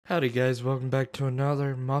Howdy guys, welcome back to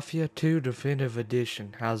another Mafia 2 Definitive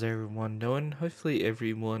Edition. How's everyone doing? Hopefully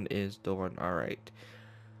everyone is doing alright.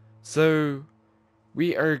 So,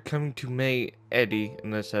 we are coming to meet Eddie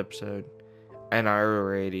in this episode. And I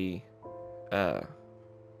already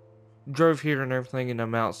drove here and everything, and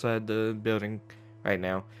I'm outside the building right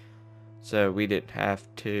now. So we didn't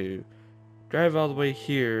have to drive all the way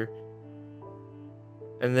here.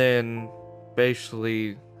 And then,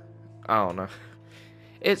 basically, I don't know.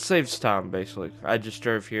 It saves time, basically. I just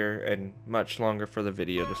drove here and much longer for the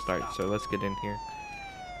video to start, so let's get in here.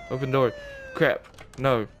 Open door. Crap.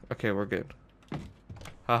 No. Okay, we're good.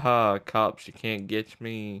 Haha, cops, you can't get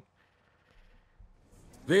me.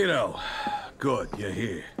 Vito, good, you're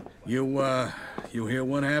here. You hear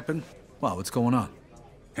what happened? Wow, what's going on?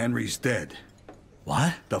 Henry's dead.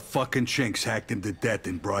 What? The fucking chinks hacked him to death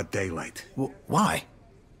in broad daylight. Why?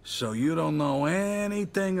 So you don't know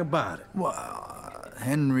anything about it? Well,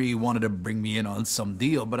 Henry wanted to bring me in on some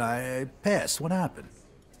deal, but I passed. What happened?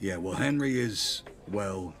 Yeah, well, Henry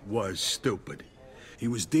was stupid. He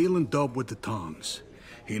was dealing dope with the tongs.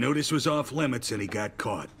 He knew this was off limits and he got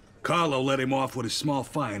caught. Carlo let him off with a small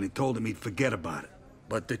fine and told him he'd forget about it.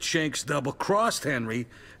 But the chinks double-crossed Henry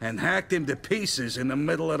and hacked him to pieces in the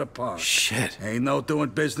middle of the park. Shit. Ain't no doing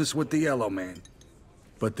business with the yellow man.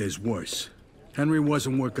 But there's worse. Henry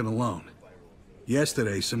wasn't working alone.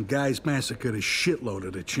 Yesterday, some guys massacred a shitload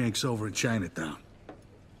of the chinks over in Chinatown.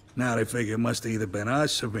 Now they figure it must have either been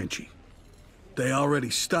us or Vinci. They already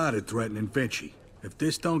started threatening Vinci. If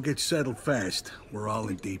this don't get settled fast, we're all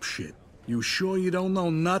in deep shit. You sure you don't know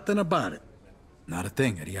nothing about it? Not a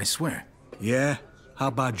thing, Eddie, I swear. Yeah? How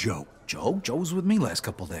about Joe? Joe? Joe was with me last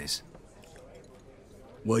couple days.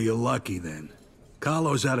 Well, you're lucky then.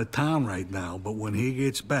 Carlo's out of town right now, but when he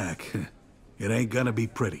gets back, it ain't gonna be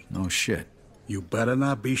pretty. No shit. You better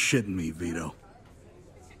not be shitting me, Vito.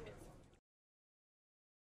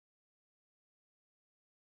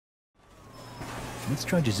 Let's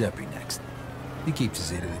try Giuseppe next. He keeps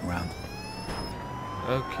his ear to the ground.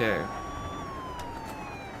 Okay.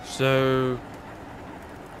 So,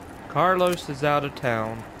 Carlos is out of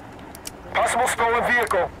town. Possible stolen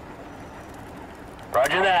vehicle.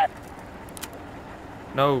 Roger that.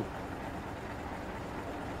 No.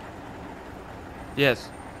 Yes,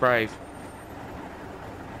 brave.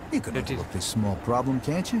 You can overlook this small problem,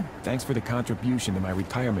 can't you? Thanks for the contribution to my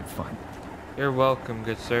retirement fund. You're welcome,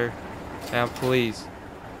 good sir. Now please,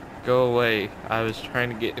 go away. I was trying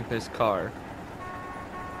to get in this car.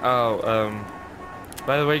 Oh,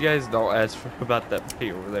 by the way guys, don't ask about that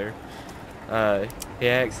pay over there. He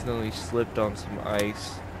accidentally slipped on some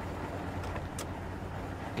ice.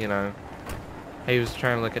 You know, he was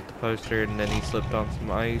trying to look at the poster and then he slipped on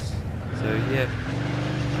some ice. So yeah.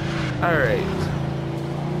 Alright.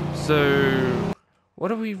 So, what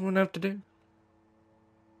do we even have to do?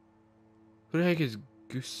 Who the heck is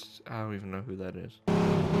Goose? I don't even know who that is.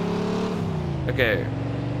 Okay.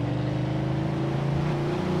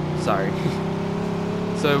 Sorry.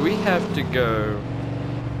 So we have to go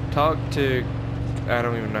talk to... I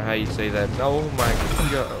don't even know how you say that. Oh my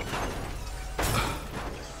god.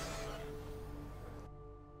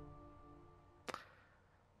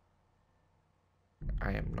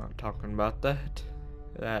 I am not talking about that.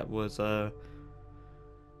 That was,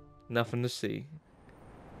 nothing to see.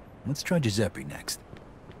 Let's try Giuseppe next.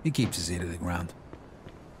 He keeps his ear to the ground.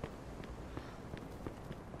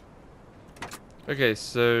 Okay,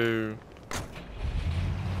 so...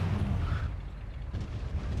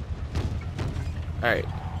 Alright.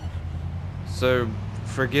 So,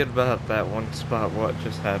 forget about that one spot, what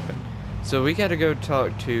just happened. So, we gotta go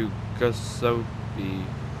talk to Giuseppe.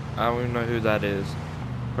 I don't even know who that is,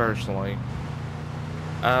 personally.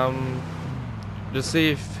 To see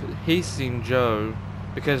if he's seen Joe,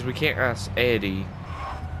 because we can't ask Eddie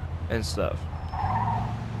and stuff.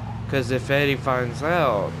 Because if Eddie finds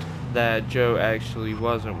out that Joe actually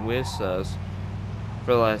wasn't with us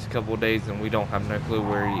for the last couple of days and we don't have no clue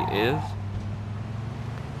where he is,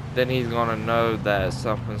 then he's gonna know that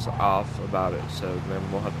something's off about it. So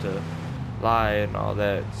then we'll have to lie and all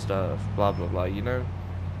that stuff, blah blah blah, you know.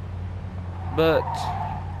 But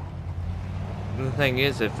the thing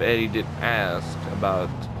is, if Eddie didn't ask about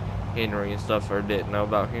Henry and stuff, or didn't know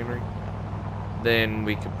about Henry, then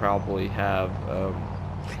we could probably have,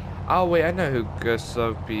 oh wait, I know who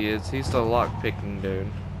Giuseppe is. He's the lock-picking dude.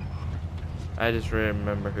 I just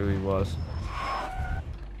remember who he was.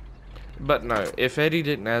 But no, if Eddie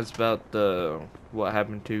didn't ask about what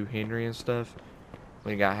happened to Henry and stuff,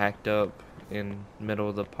 when he got hacked up in the middle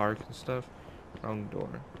of the park and stuff, wrong door.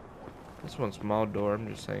 This one's small door, I'm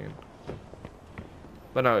just saying.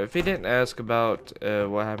 But no, if he didn't ask about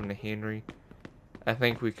what happened to Henry, I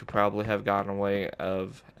think we could probably have gotten away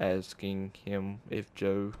of asking him if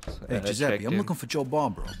Joe Hey, Giuseppe, checked I'm in. looking for Joe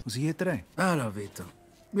Barbaro. Was he here today? Hello, Vito.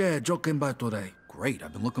 Yeah, Joe came by today. Great,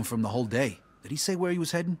 I've been looking for him the whole day. Did he say where he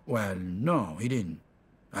was heading? Well, no, he didn't.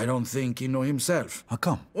 I don't think he know himself. How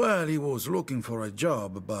come? Well, he was looking for a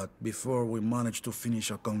job, but before we managed to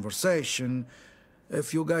finish our conversation, a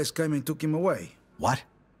few guys came and took him away. What?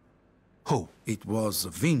 Who? It was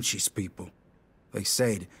Vinci's people. They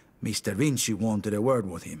said Mr. Vinci wanted a word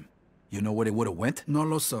with him. You know where they would've went? No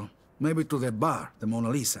lo so. Maybe to the bar, the Mona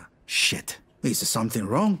Lisa. Shit. Is there something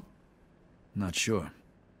wrong? Not sure.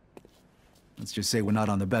 Let's just say we're not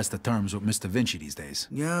on the best of terms with Mr. Vinci these days.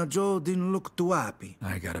 Yeah, Joe didn't look too happy.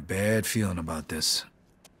 I got a bad feeling about this.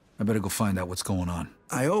 I better go find out what's going on.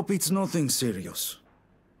 I hope it's nothing serious.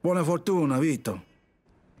 Buona fortuna, Vito.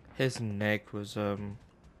 His neck was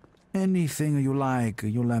Anything you like,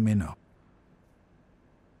 you let me know.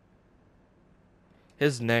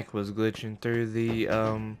 his neck was glitching through the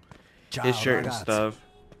his shirt and stuff.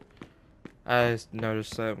 I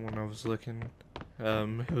noticed that when I was looking.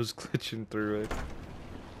 It was glitching through it.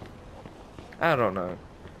 I don't know.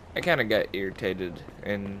 I kind of got irritated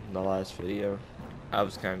in the last video. I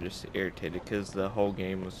was kind of just irritated because the whole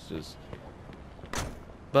game was just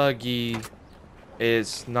buggy.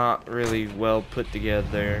 It's not really well put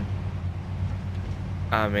together.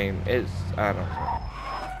 I mean, I don't know.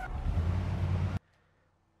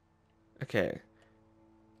 Okay.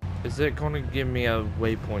 Is it going to give me a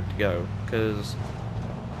waypoint to go? Because,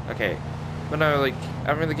 okay. But no, like,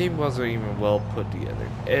 I mean, the game wasn't even well put together.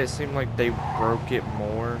 It seemed like they broke it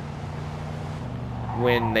more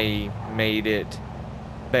when they made it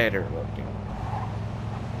better looking.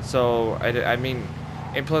 So, I mean,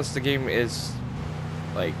 and plus the game is,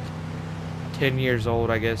 like, 10 years old,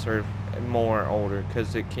 I guess, or more older,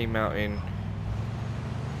 because it came out in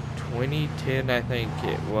 2010, I think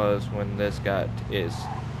it was, when this got its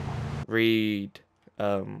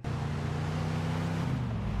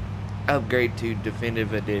upgrade to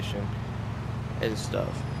definitive edition and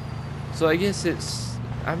stuff. So I guess it's,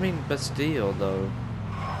 I mean, but still though,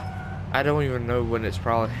 I don't even know when it's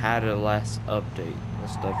probably had a last update and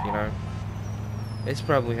stuff, you know. It's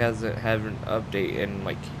probably hasn't had an update in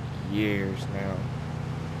like years now,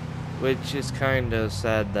 which is kind of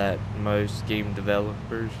sad that most game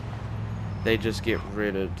developers, they just get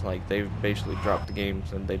rid of, like, they've basically dropped the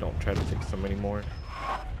games and they don't try to fix them anymore.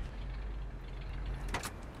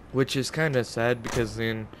 Which is kind of sad, because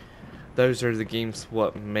then those are the games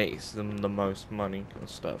what makes them the most money and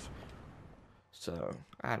stuff. So,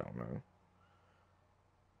 I don't know.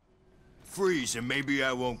 Freeze and maybe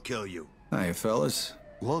I won't kill you. Hey, fellas.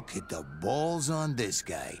 Look at the balls on this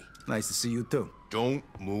guy. Nice to see you, too. Don't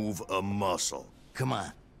move a muscle. Come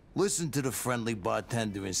on, listen to the friendly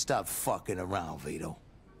bartender and stop fucking around, Vito.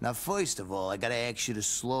 Now, first of all, I gotta ask you to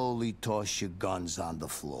slowly toss your guns on the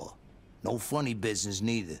floor. No funny business,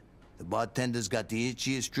 neither. The bartender's got the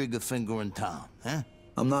itchiest trigger finger in town, huh?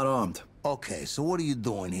 I'm not armed. Okay, so what are you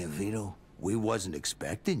doing here, Vito? We wasn't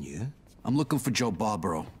expecting you. I'm looking for Joe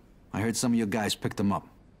Barbaro. I heard some of your guys picked him up.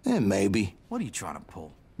 Maybe. What are you trying to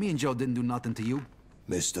pull? Me and Joe didn't do nothing to you.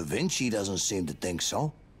 Mr. Vinci doesn't seem to think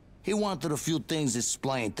so. He wanted a few things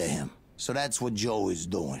explained to him, so that's what Joe is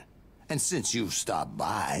doing. And since you've stopped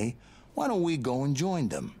by, why don't we go and join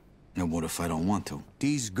them? And what if I don't want to?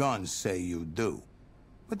 These guns say you do.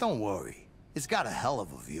 But don't worry, it's got a hell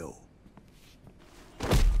of a view.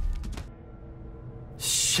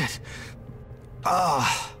 Shit.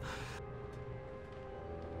 Ah.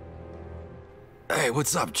 Hey,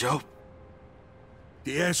 what's up, Joe?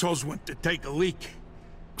 The assholes went to take a leak.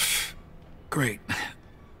 Great.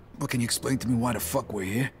 But can you explain to me why the fuck we're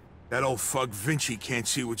here? That old fuck Vinci can't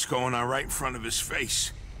see what's going on right in front of his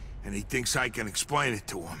face. And he thinks I can explain it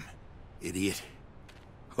to him. Idiot.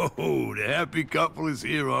 Oh, the happy couple is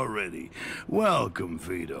here already. Welcome,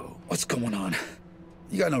 Vito. What's going on?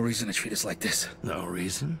 You got no reason to treat us like this. No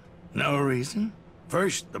reason? No reason?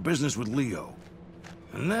 First, the business with Leo.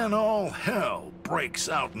 And then all hell breaks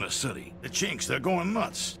out in the city. The chinks, they're going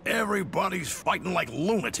nuts. Everybody's fighting like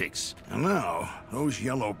lunatics. And now, those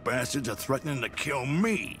yellow bastards are threatening to kill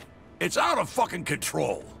me. It's out of fucking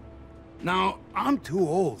control. Now, I'm too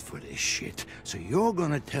old for this shit, so you're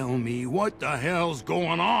gonna tell me what the hell's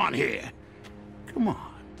going on here. Come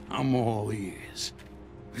on, I'm all ears.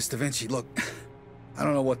 Mr. Vinci, look, I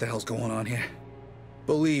don't know what the hell's going on here.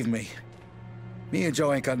 Believe me, me and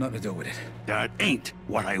Joe ain't got nothing to do with it. That ain't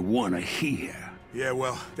what I wanna hear. Yeah,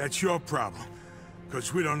 well, that's your problem.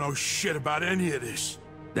 Because we don't know shit about any of this.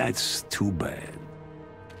 That's too bad.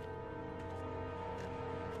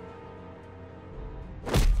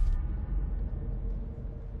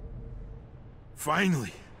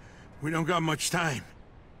 Finally. We don't got much time.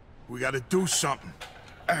 We gotta do something.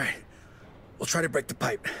 All right. We'll try to break the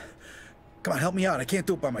pipe. Come on, help me out. I can't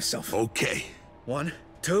do it by myself. Okay. 1,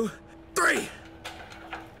 2, 3.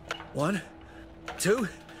 1, 2,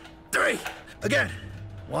 3. Again.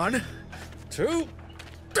 1, 2,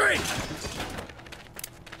 3.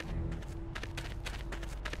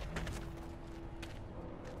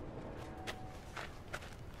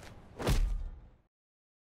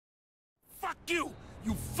 Fuck you!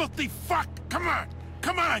 You filthy fuck! Come on!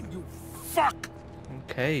 Come on, you fuck!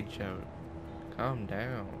 Okay, Joe. Calm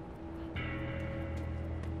down.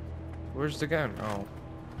 Where's the gun? Oh.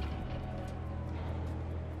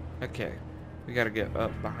 Okay. We gotta get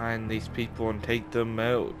up behind these people and take them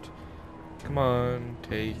out. Come on.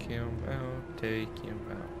 Take him out. Take him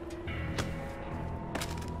out.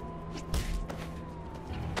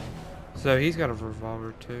 So he's got a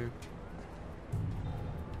revolver too.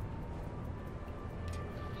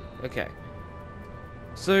 Okay.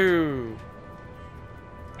 So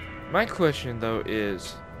my question though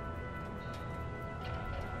is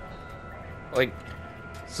like,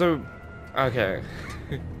 so okay.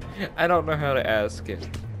 I don't know how to ask it.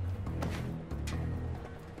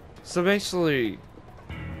 So basically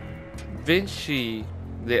Vinci,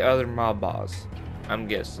 the other mob boss, I'm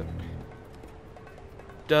guessing,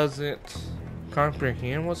 doesn't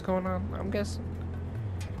comprehend what's going on, I'm guessing.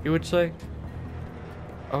 You would say?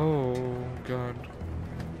 Oh god.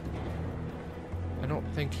 I don't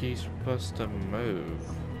think he's supposed to move.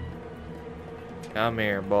 Come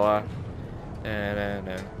here, boy.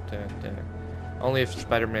 Only if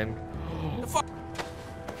Spider-Man.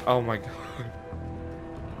 Oh my god.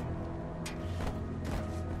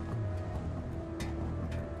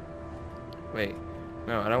 Wait.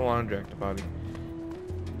 No, I don't want to direct the body.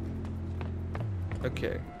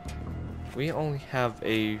 Okay. We only have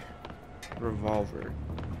a revolver.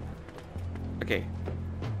 Okay.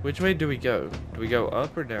 Which way do we go? Do we go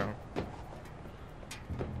up or down?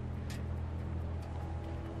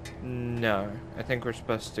 No. I think we're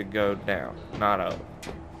supposed to go down, not up.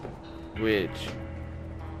 Which...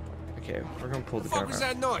 Okay, we're gonna pull the gun out. What the fuck was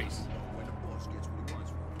that noise?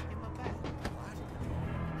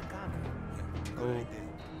 Oh.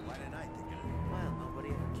 Well, nobody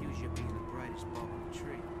ever accused you of being the brightest bulb in the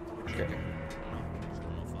tree. Okay.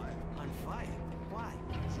 On fire? Why?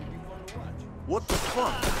 What the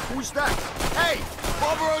fuck? Who's that? Hey!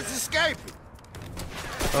 Barbaro's escaping!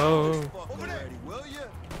 Oh. Over there, will you?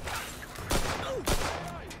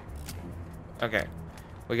 Okay.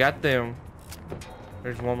 We got them.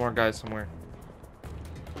 There's one more guy somewhere.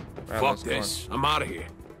 Right, Fuck this. I'm out of here.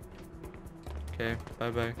 Okay,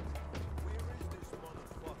 bye-bye.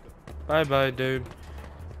 Bye-bye, dude.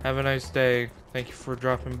 Have a nice day. Thank you for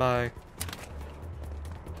dropping by.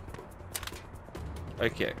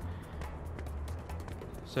 Okay.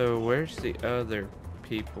 So, where's the other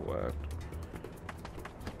people at?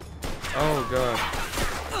 Oh, God.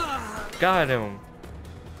 Got him.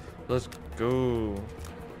 Let's go.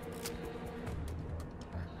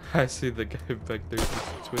 I see the guy back there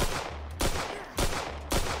just twitching.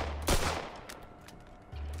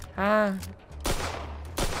 Ah.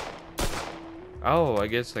 Oh, I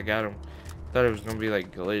guess I got him. Thought it was gonna be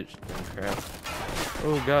like glitched and crap.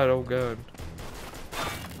 Oh god, oh god.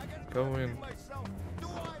 Go in.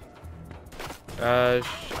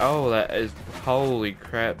 Oh, that is, holy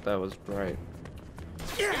crap, that was bright.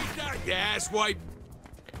 Yeah, you asswipe.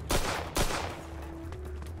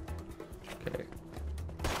 Okay.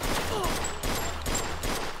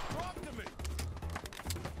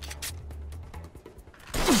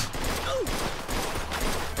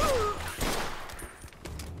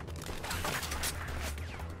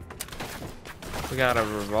 We got a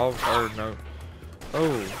revolver, or no.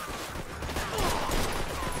 Oh.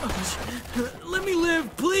 Let me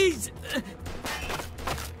live, please!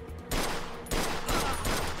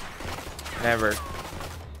 Never.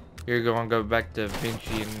 You're gonna go back to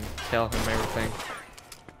Vinci and tell him everything.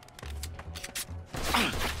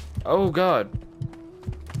 Oh god.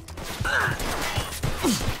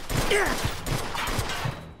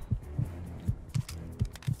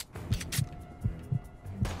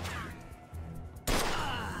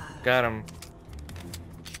 Got him.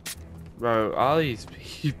 Bro, all these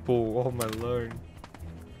people, oh my lord.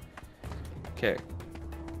 Okay.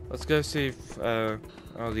 Let's go see if, oh,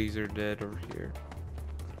 these are dead over here.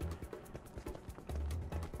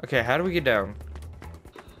 Okay, how do we get down?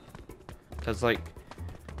 Cause like,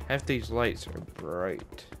 half these lights are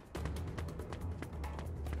bright.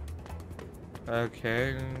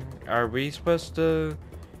 Okay, are we supposed to...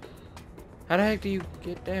 How the heck do you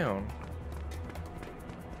get down?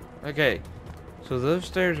 Okay, So those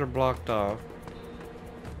stairs are blocked off.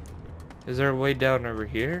 Is there a way down over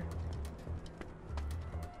here?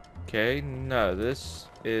 Okay, no, this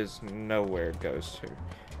is nowhere it goes to.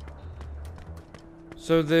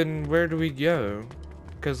 So then where do we go?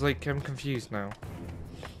 Because like I'm confused now.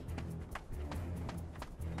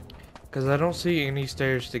 Because I don't see any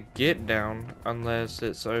stairs to get down unless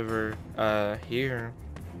it's over here.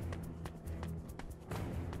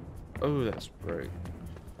 Oh, that's brick.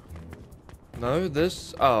 No,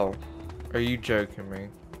 this... Oh. Are you joking me?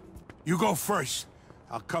 You go first.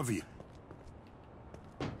 I'll cover you.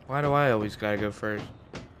 Why do I always gotta go first?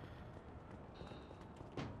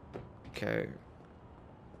 Okay.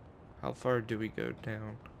 How far do we go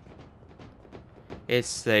down? It's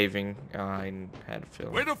saving. Oh, I had a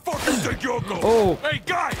feeling. Where the fuck is the Yoko? Oh! Hey,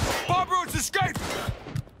 guys! Bob Rose escaped!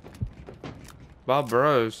 Bob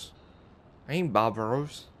Rose? I ain't Bob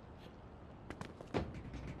Rose.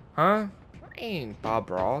 Huh? I ain't Bob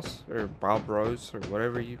Ross. Or Bob Rose. Or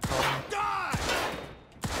whatever you call him. Die!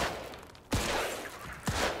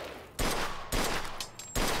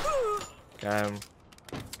 Got him.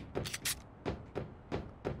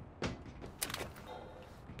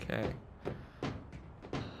 Okay.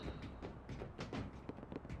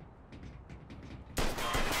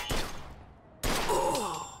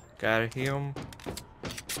 Got him.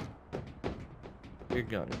 Your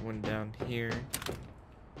gun went down here.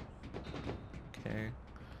 Okay.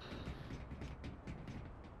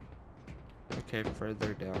 Okay,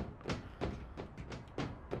 further down.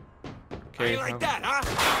 Okay, Ain't like that, huh?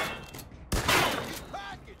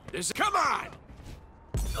 Come on!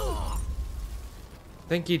 I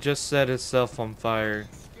think he just set himself on fire.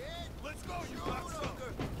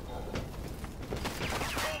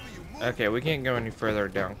 Okay, we can't go any further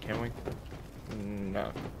down, can we?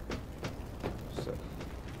 No. So.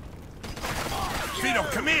 Vito,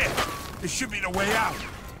 come here! This should be the way out.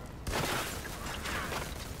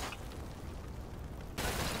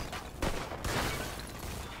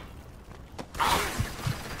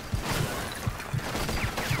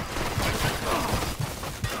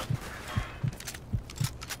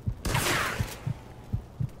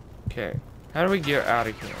 Okay, how do we get out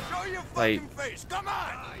of here? Show your Like, fucking face! Come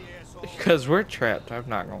on! because we're trapped, I'm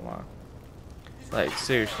not gonna lie. Like,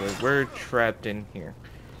 seriously, we're trapped in here.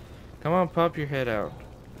 Come on, pop your head out.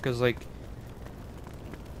 Because, like...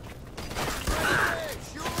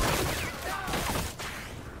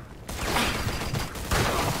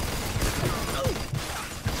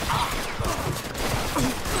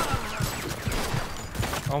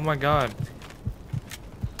 Oh my god.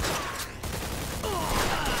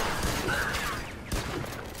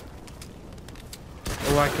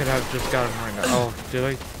 Oh, I could have just got him right now. Oh, did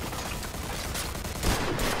I?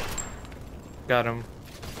 Got him.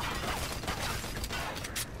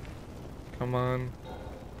 Come on.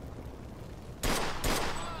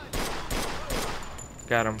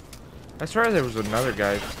 Got him. I swear there was another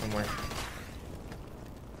guy somewhere.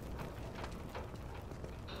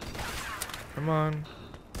 Come on.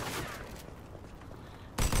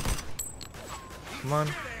 Come on.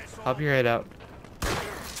 Pop your head out.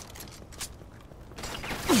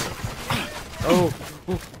 Oh,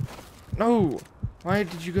 oh, no! Why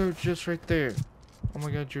did you go just right there? Oh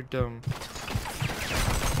my god, you're dumb.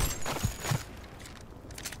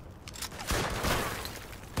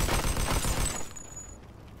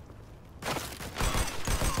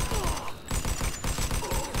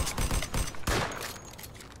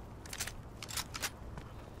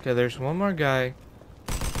 Okay, there's one more guy.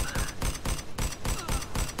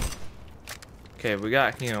 Okay, we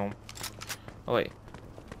got him. Oh wait.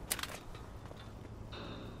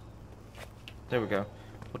 There we go.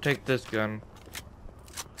 We'll take this gun.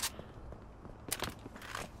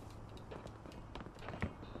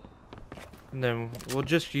 And then we'll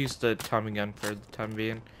just use the Tommy gun for the time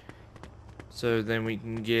being. So then we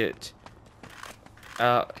can get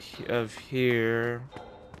out of here.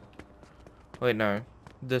 Wait, no.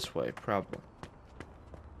 This way, probably.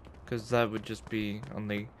 Because that would just be on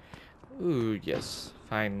the... Ooh, yes.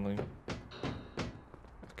 Finally.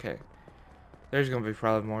 Okay. There's gonna be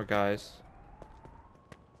probably more guys.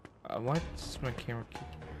 Why is my camera keep...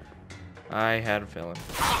 I had a feeling.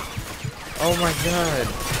 Oh my god!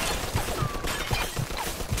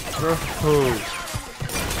 Bro.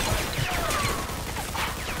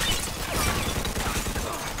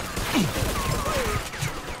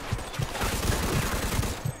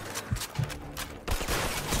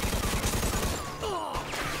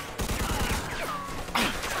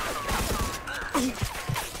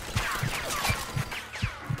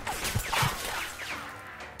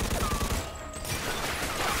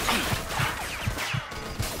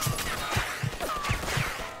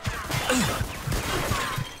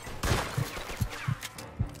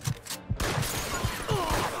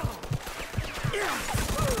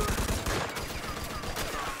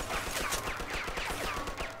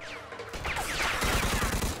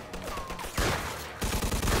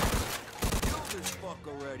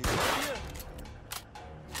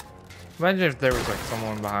 Imagine if there was like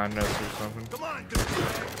someone behind us or something. Come on,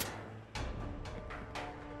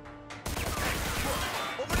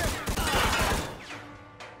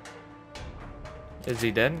 Is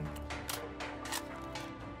he dead?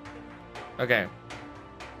 Okay.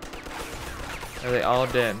 Are they all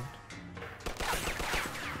dead?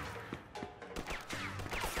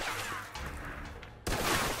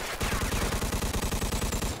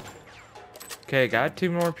 Okay, got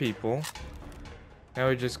 2 more people. Now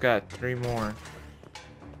we just got 3 more.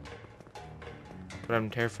 But I'm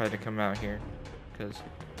terrified to come out here. Because...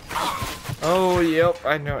 Oh, yep.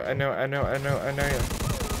 I know.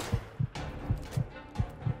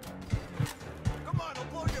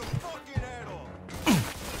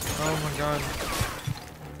 Oh my god.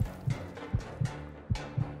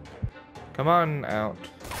 Come on out.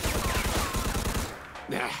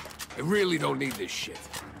 Nah, I really don't need this shit.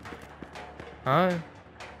 Huh?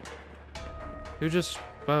 Who just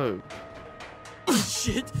spoke?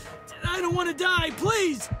 Shit! I don't want to die,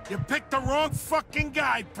 please! You picked the wrong fucking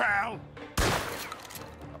guy, pal.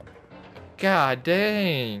 God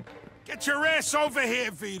dang. Get your ass over here,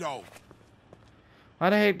 Vito. Why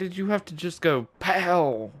the heck did you have to just go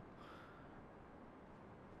pow?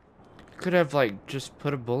 You could have like just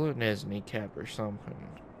put a bullet in his kneecap or something.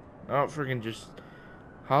 Not freaking just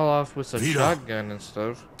haul off with a Vito, shotgun and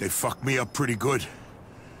stuff. They fucked me up pretty good.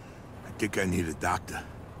 I think I need a doctor.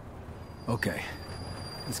 Okay.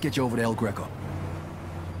 Let's get you over to El Greco.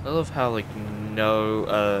 I love how like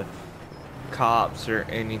no cops or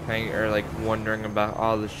anything are like wondering about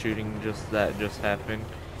all the shooting that just happened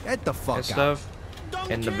Get the fuck and stuff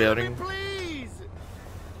in the building.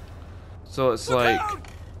 So it's like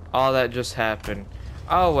all that just happened.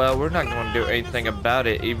 Oh well, we're not going to do anything about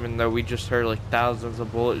it, even though we just heard like thousands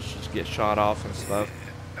of bullets just get shot off and stuff.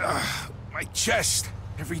 My chest.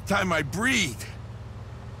 Every time I breathe.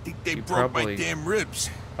 I think they broke my damn ribs.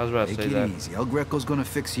 I was about to say that. Take it easy. El Greco's gonna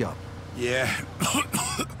fix you up. Yeah.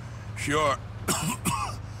 Sure.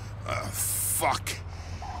 Fuck.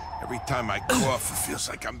 Every time I cough, it feels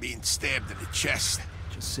like I'm being stabbed in the chest.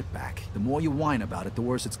 Just sit back. The more you whine about it, the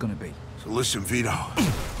worse it's gonna be. So listen, Vito.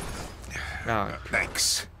 Oh,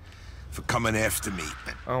 Thanks for coming after me.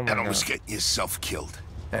 Oh my and almost God. getting yourself killed.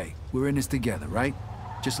 Hey, we're in this together, right?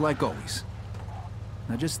 Just like always.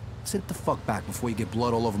 Now just sit the fuck back before you get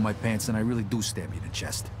blood all over my pants and I really do stab you in the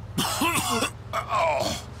chest.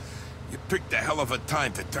 Oh, you picked a hell of a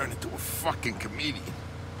time to turn into a fucking comedian.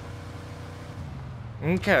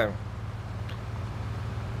 Okay.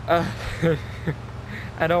 I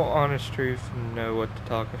don't, honest truth, know what to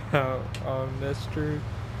talk about on this truth.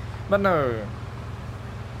 But no.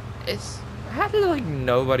 It's... How did, like,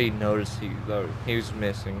 nobody notice he, though? He was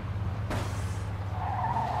missing.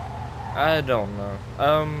 I don't know.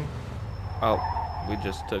 Oh, we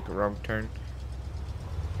just took a wrong turn.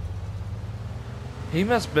 He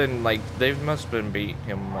must have been, like, they must have been beating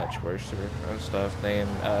him much worse and stuff than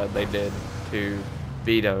they did to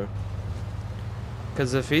Vito.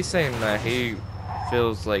 Because if he's saying that he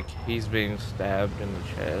feels like he's being stabbed in the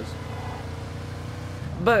chest.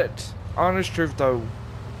 But, honest truth though,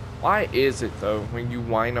 why is it though, when you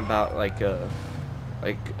whine about like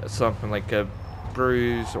something like a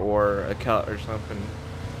bruise or a cut or something,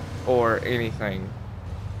 or anything,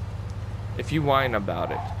 if you whine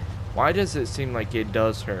about it, why does it seem like it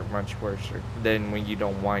does hurt much worse than when you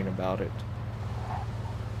don't whine about it?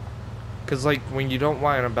 Because like when you don't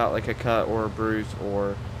whine about like a cut or a bruise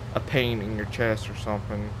or a pain in your chest or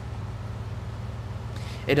something,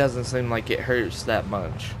 it doesn't seem like it hurts that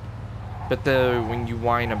much. But though when you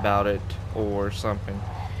whine about it or something,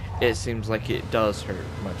 it seems like it does hurt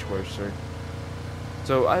much worse.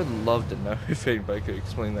 So I'd love to know if anybody could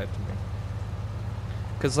explain that to me.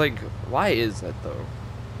 Cause like, why is that though?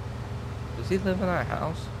 Does he live in our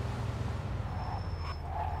house?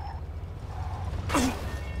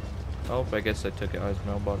 Oh, I guess I took it out of his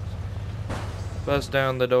mailbox. Bust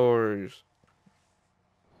down the doors.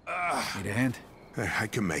 Need a hand? I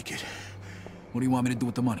can make it. What do you want me to do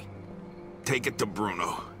with the money? Take it to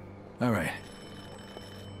Bruno. All right.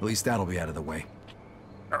 At least that'll be out of the way.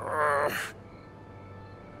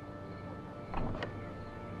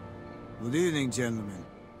 Good evening, gentlemen.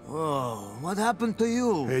 Whoa, what happened to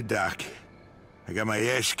you? Hey, Doc. I got my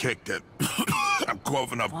ass kicked and I'm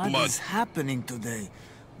coughing up What blood. is happening today?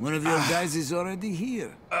 One of your guys is already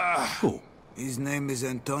here. Who? His name is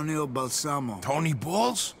Antonio Balsamo. Tony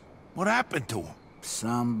Balls? What happened to him?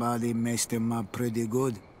 Somebody messed him up pretty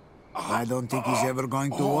good. I don't think he's ever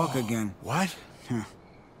going to walk again. What?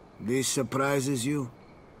 This surprises you?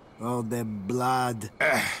 All the blood,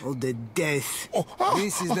 all the death.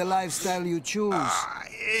 This is the lifestyle you choose.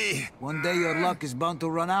 One day your luck is bound to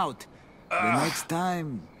run out. The next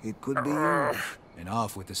time, it could be you. And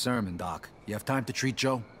off with the sermon, Doc. You have time to treat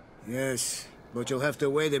Joe? Yes, but you'll have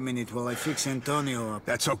to wait a minute while I fix Antonio up.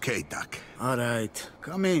 That's okay, Doc. All right,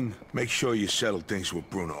 come in. Make sure you settle things with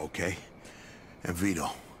Bruno, okay? And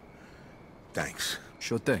Vito, thanks.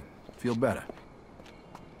 Sure thing. Feel better.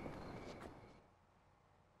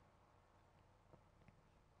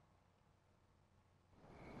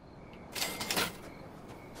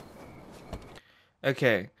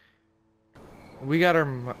 Okay. We got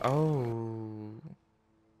our... Oh.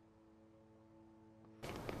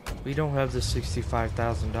 We don't have the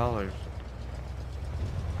 $65,000.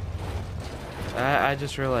 I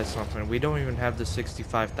just realized something. We don't even have the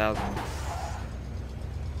 65,000.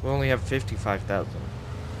 We only have 55,000.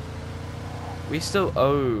 We still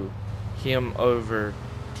owe him over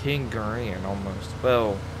 10 grand almost.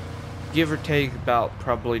 Well, give or take about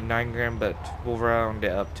probably 9 grand, but we'll round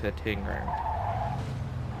it up to 10 grand.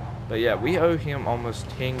 But yeah, we owe him almost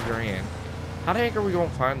 10 grand. How the heck are we gonna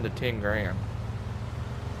find the 10 grand?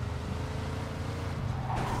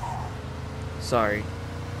 Sorry.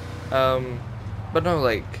 But no,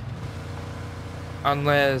 like,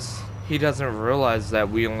 unless he doesn't realize that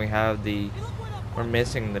we only have we're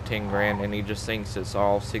missing the 10 grand and he just thinks it's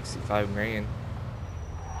all 65 grand.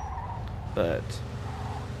 But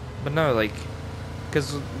no, like,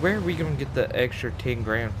 cause where are we gonna get the extra 10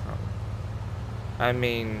 grand from? I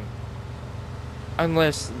mean,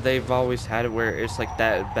 unless they've always had it where it's like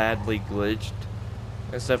that badly glitched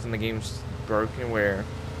and stuff and the game's broken where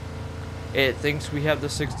it thinks we have the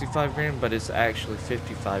 65 grand, but it's actually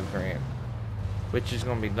 55 grand, which is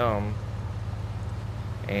gonna be dumb.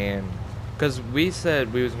 And because we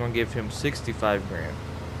said we was gonna give him 65 grand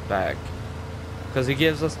back, because he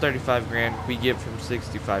gives us 35 grand, we give him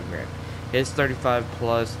 65 grand. His 35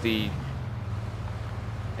 plus the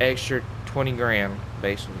extra 20 grand,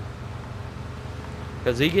 basically.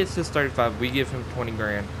 Because he gets his 35, we give him 20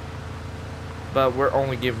 grand, but we're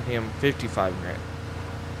only giving him 55 grand.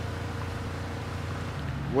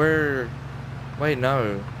 Wait,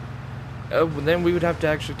 no. Then we would have to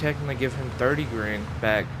actually technically give him 30 grand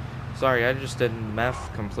back. Sorry, I just did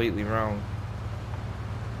math completely wrong.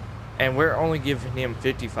 And we're only giving him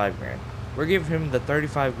 55 grand. We're giving him the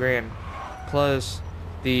 35 grand plus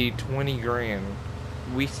the 20 grand.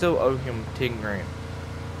 We still owe him 10 grand.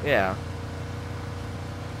 Yeah.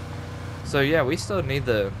 So yeah, we still need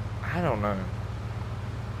I don't know.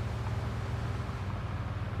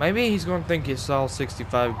 Maybe he's gonna think it's all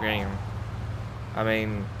 65 grand. I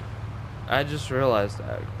mean, I just realized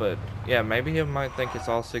that, but yeah, maybe he might think it's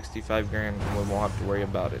all 65 grand and we won't have to worry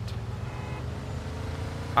about it.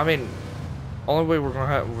 I mean, only way we're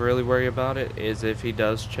gonna really worry about it is if he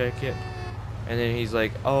does check it and then he's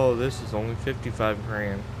like, oh, this is only 55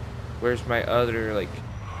 grand. Where's my other, like,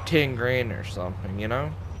 10 grand or something, you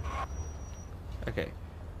know? Okay.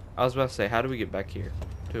 I was about to say, how do we get back here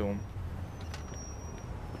to him?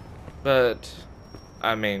 But,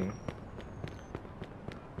 I mean,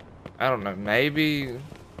 I don't know. Maybe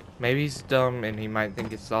he's dumb and he might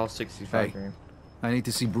think it's all 65 grand. I need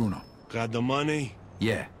to see Bruno. Got the money?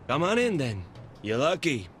 Yeah. Come on in then. You're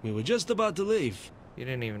lucky. We were just about to leave. You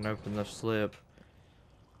didn't even open the slip.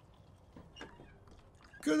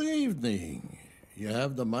 Good evening. You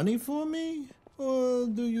have the money for me? Or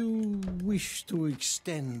do you wish to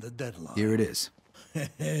extend the deadline? Here it is.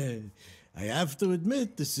 I have to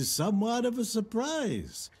admit, this is somewhat of a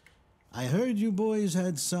surprise. I heard you boys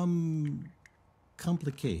had some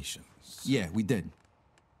complications. Yeah, we did.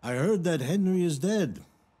 I heard that Henry is dead.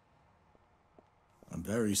 I'm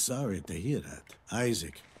very sorry to hear that.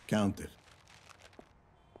 Isaac, count it.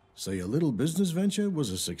 So your little business venture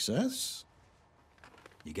was a success?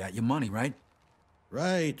 You got your money, right?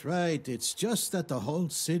 Right. It's just that the whole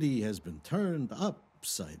city has been turned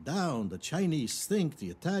upside down. The Chinese think the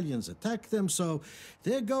Italians attacked them, so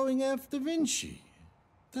they're going after Vinci.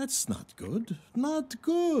 That's not good. Not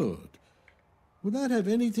good. Would that have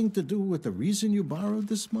anything to do with the reason you borrowed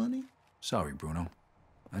this money? Sorry, Bruno.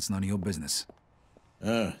 That's none of your business.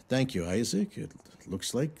 Thank you, Isaac. It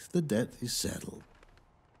looks like the debt is settled.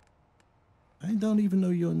 I don't even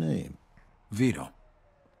know your name. Vito.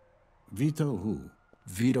 Vito who?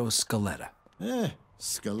 Vito Scaletta.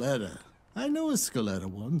 Scaletta. I knew a Scaletta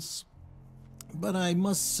once. But I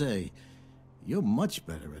must say, you're much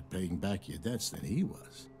better at paying back your debts than he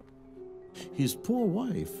was. His poor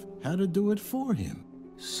wife had to do it for him.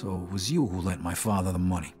 So it was you who lent my father the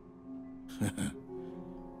money?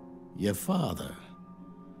 Your father?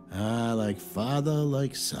 Ah, like father,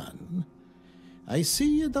 like son. I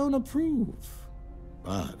see you don't approve.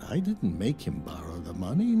 But I didn't make him borrow the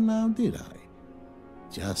money, now did I?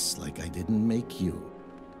 Just like I didn't make you.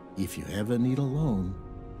 If you ever need a loan,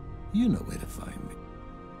 you know where to find me.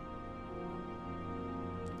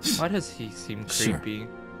 Why does he seem Sure. creepy?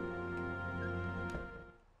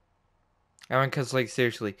 I mean, cause like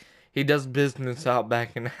seriously, he does business out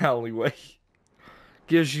back in the alleyway.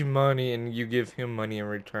 Gives you money and you give him money in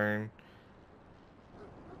return.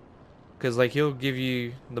 Cause like he'll give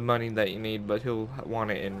you the money that you need, but he'll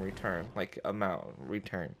want it in return, like amount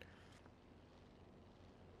return.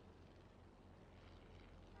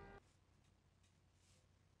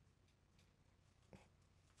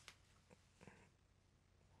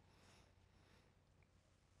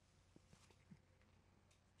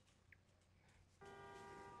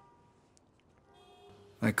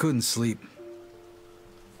 I couldn't sleep.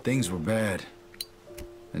 Things were bad,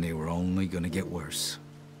 and they were only gonna get worse.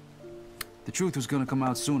 The truth was gonna come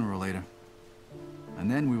out sooner or later. And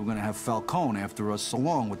then we were gonna have Falcone after us,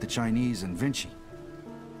 along with the Chinese and Vinci.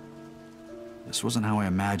 This wasn't how I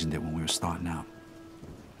imagined it when we were starting out.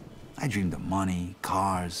 I dreamed of money,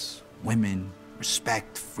 cars, women,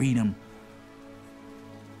 respect, freedom.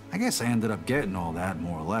 I guess I ended up getting all that,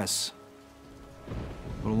 more or less.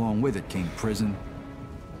 But along with it came prison,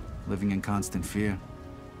 living in constant fear,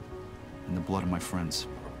 and the blood of my friends.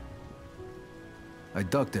 I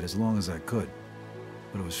ducked it as long as I could,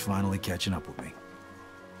 but it was finally catching up with me.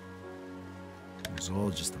 It was all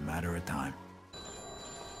just a matter of time.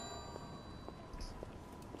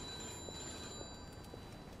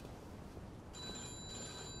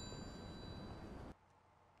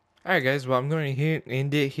 Alright guys, well I'm going to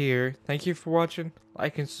end it here. Thank you for watching.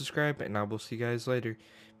 Like and subscribe, and I will see you guys later.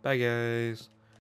 Bye guys.